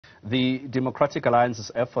The Democratic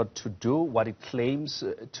Alliance's effort to do what it claims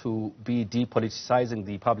to be depoliticizing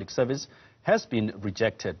the public service has been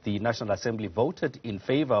rejected. The National Assembly voted in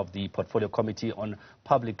favor of the Portfolio Committee on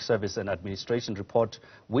Public Service and Administration report,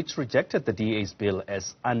 which rejected the DA's bill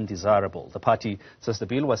as undesirable. The party says the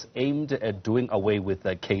bill was aimed at doing away with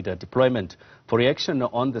cadre deployment. For reaction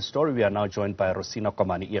on the story, we are now joined by Rosina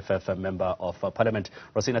Komane, EFF, a member of Parliament.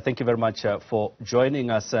 Rosina, thank you very much for joining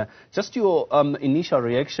us. Just your initial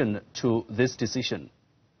reaction to this decision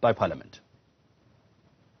by Parliament.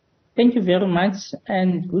 Thank you very much,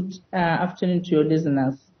 and good afternoon to your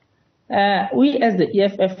listeners. We as the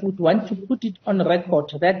EFF would want to put it on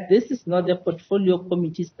record that this is not the Portfolio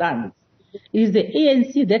Committee stance. It is the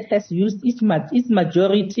ANC that has used its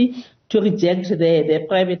majority to reject the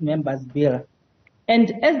private members' bill. And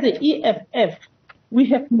as the EFF, we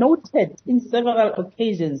have noted in several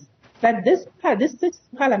occasions that this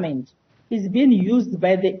parliament is being used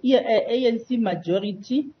by the ANC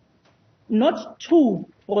majority not to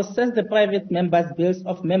process the private members' bills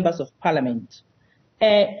of members of parliament.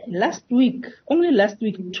 Only last week,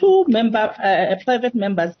 two private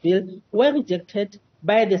members' bills were rejected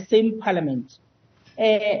by the same parliament.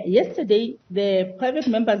 Yesterday, the private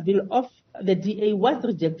members' bill of the DA was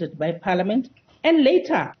rejected by parliament, and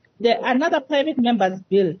later, another private members'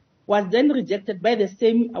 bill was then rejected by the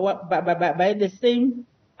same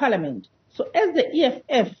parliament. So, as the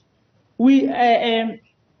EFF, we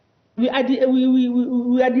are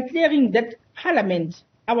declaring that Parliament,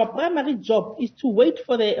 our primary job is to wait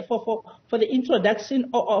for the introduction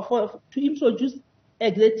to introduce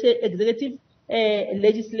executive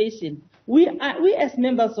legislation. We as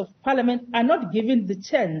members of Parliament are not given the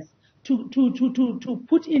chance to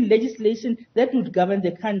put in legislation that would govern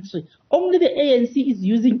the country. Only the ANC is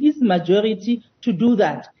using its majority to do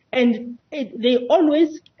that, and they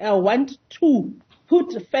always want to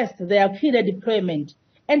put first their cadre deployment.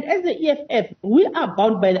 And as the EFF, we are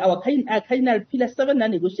bound by our cardinal pillars, 7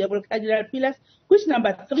 non-negotiable cardinal pillars, which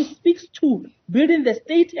number 3 speaks to building the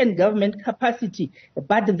state and government capacity.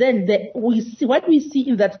 But then what we see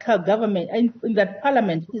in that government, in that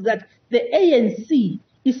parliament, is that the ANC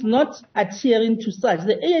is not adhering to such.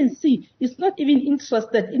 The ANC is not even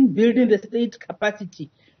interested in building the state capacity.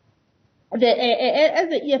 As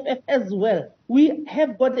the EFF as well, we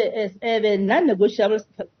have got the non-negotiable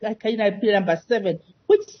cardinal pillar number 7,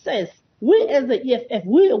 which says we as the EFF,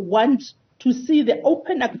 we want to see the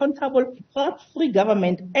open, accountable, corrupt-free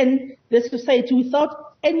government and the society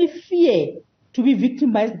without any fear to be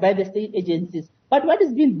victimized by the state agencies. But what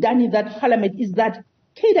is being done in that parliament is that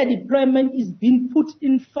cadre deployment is being put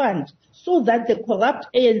in front so that the corrupt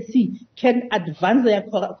ANC can advance their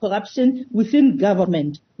corruption within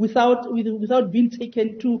government without being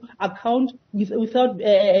taken to account, without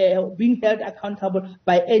being held accountable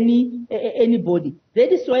by anybody.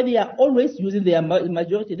 That is why they are always using their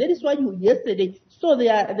majority. That is why you yesterday saw they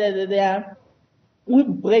are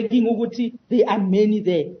breaking Uguti. There are many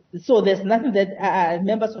there. So there's nothing that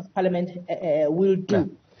members of parliament will do. Yeah.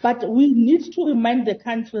 But we need to remind the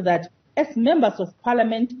country that as members of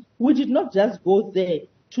parliament, we did not just go there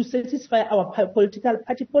to satisfy our political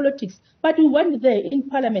party politics, but we went there in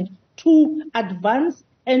parliament to advance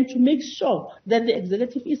and to make sure that the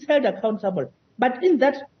executive is held accountable. But in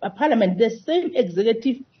that parliament, the same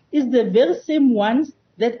executive is the very same ones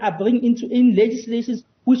that are bringing in legislations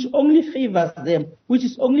which only favors them, which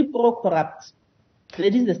is only pro-corrupt.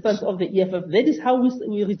 That is the stance of the EFF. That is how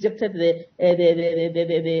we rejected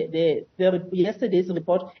yesterday's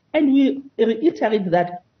report, and we reiterate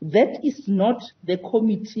that that is not the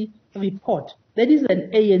committee report. That is an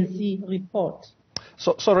ANC report.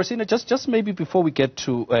 So Rosina, just maybe before we get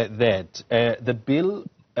to that, the bill,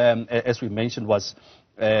 as we mentioned, was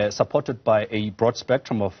supported by a broad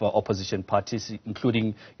spectrum of opposition parties,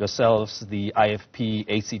 including yourselves, the IFP,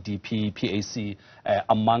 ACDP, PAC,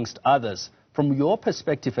 amongst others. From your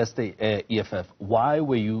perspective as the EFF, why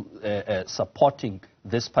were you supporting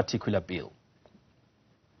this particular bill?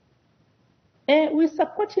 We're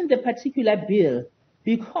supporting the particular bill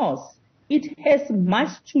because it has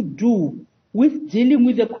much to do with dealing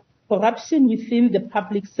with the corruption within the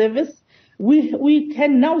public service. We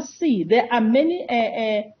can now see there are many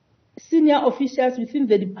senior officials within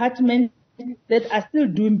the department that are still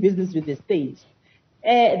doing business with the state.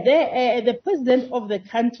 The president of the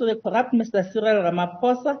country, the corrupt Mr. Cyril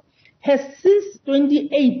Ramaphosa, has since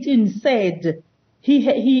 2018 said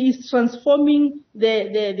he is transforming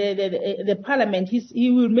the parliament. He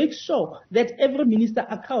will make sure that every minister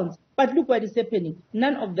accounts. But look what is happening.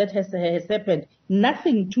 None of that has happened.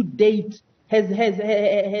 Nothing to date has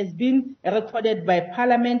been recorded by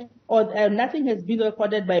parliament or nothing has been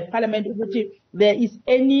recorded by Parliament which there is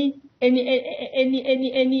any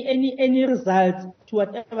results to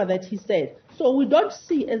whatever that he said. So we don't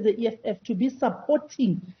see as the EFF to be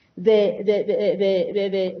supporting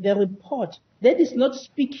the report. That is not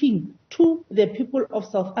speaking to the people of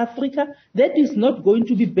South Africa. That is not going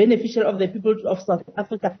to be beneficial of the people of South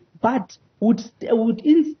Africa, but would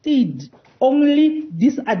instead only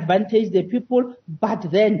disadvantage the people, but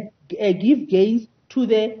then give gains to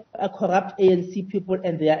the corrupt ANC people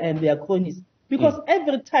and their cronies. Because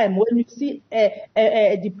every time when you see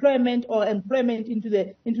a deployment or employment into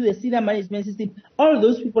the senior management system, all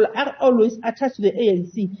those people are always attached to the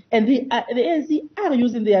ANC, and the ANC are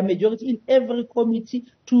using their majority in every committee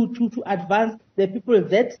to advance the people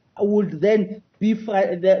that would then be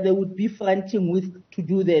fronting with to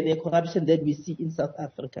do the corruption that we see in South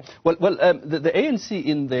Africa. Well, the ANC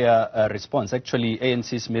in their response, actually,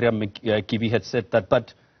 ANC's Miriam Kibi had said that,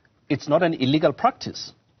 but it's not an illegal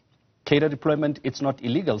practice. Cadre deployment, it's not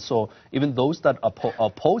illegal. So even those that are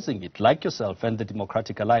opposing it, like yourself and the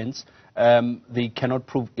Democratic Alliance, they cannot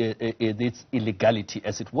prove its illegality,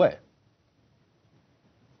 as it were.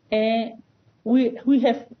 We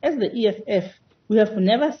have, as the EFF, we have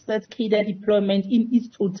never said cadre deployment in its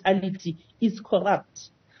totality is corrupt.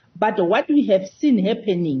 But what we have seen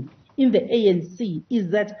happening in the ANC is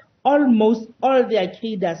that almost all their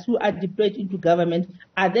cadres who are deployed into government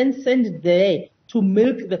are then sent there to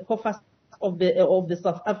milk the coffers of the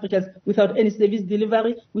South Africans without any service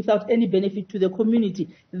delivery, without any benefit to the community.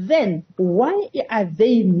 Then why are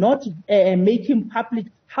they not making public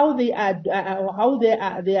how they are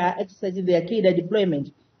exercising their cadre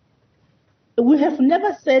deployment? We have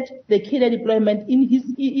never said the cadre deployment in its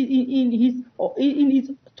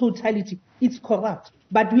totality is corrupt,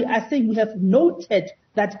 but we are saying we have noted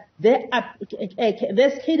that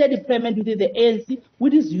there's cadre deployment within the ANC,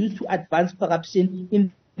 which is used to advance corruption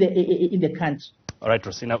in the country. All right,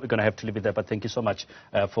 Rosina, we're going to have to leave it there, but thank you so much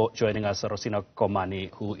for joining us, Rosina Komane,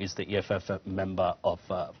 who is the EFF Member of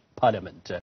Parliament.